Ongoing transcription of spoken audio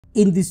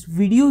In this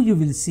video, you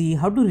will see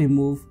how to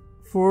remove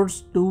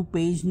first two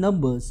page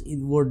numbers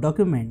in Word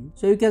document.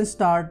 So you can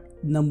start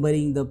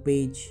numbering the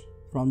page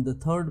from the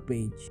third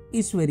page.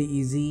 It's very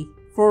easy.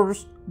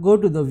 First, go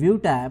to the View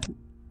tab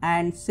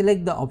and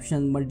select the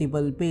option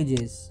Multiple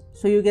Pages.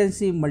 So you can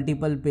see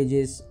multiple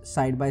pages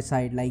side by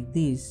side like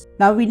this.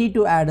 Now we need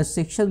to add a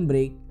section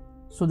break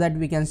so that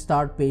we can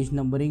start page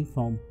numbering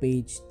from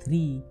page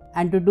 3.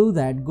 And to do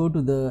that, go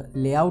to the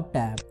Layout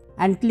tab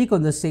and click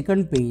on the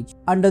second page.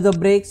 Under the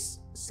breaks,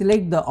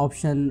 select the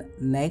option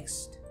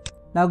Next.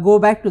 Now go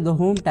back to the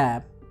Home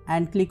tab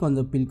and click on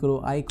the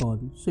Pilcrow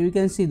icon so you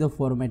can see the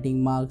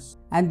formatting marks,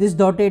 and this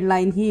dotted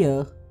line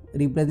here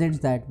represents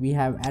that we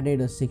have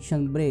added a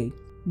section break.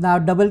 Now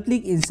double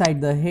click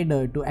inside the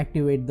header to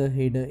activate the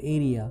header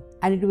area,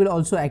 and it will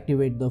also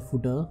activate the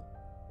footer.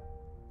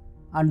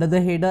 Under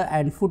the header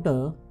and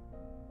footer,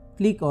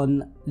 click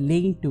on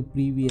Link to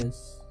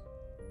Previous.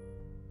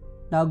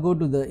 Now go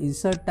to the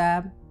Insert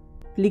tab,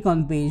 click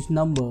on Page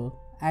Number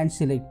and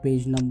select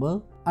page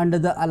number. Under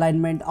the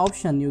alignment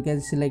option, you can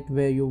select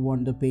where you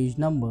want the page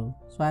number.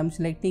 So I am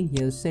selecting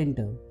here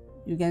center.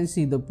 You can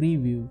see the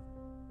preview.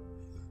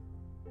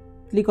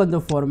 Click on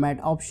the format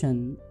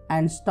option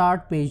and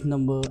start page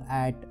number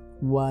at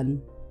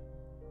 1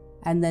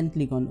 and then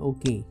click on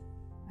OK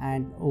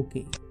and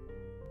OK.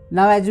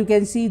 Now as you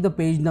can see, the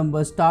page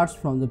number starts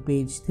from the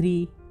page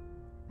 3,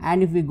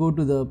 and if we go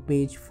to the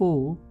page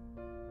 4,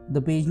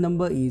 the page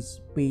number is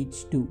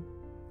page 2.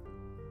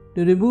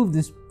 To remove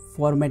this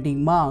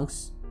formatting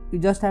marks, you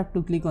just have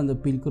to click on the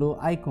Pilcrow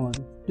icon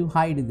to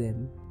hide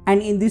them.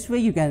 And in this way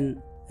you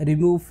can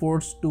remove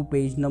first two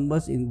page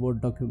numbers in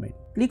Word document.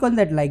 Click on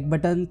that like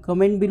button,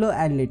 comment below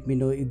and let me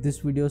know if this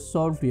video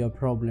solved your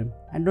problem.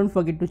 And don't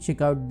forget to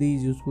check out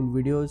these useful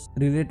videos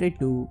related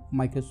to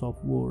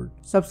Microsoft Word.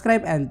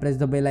 Subscribe and press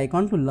the bell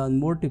icon to learn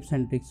more tips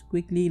and tricks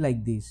quickly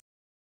like this.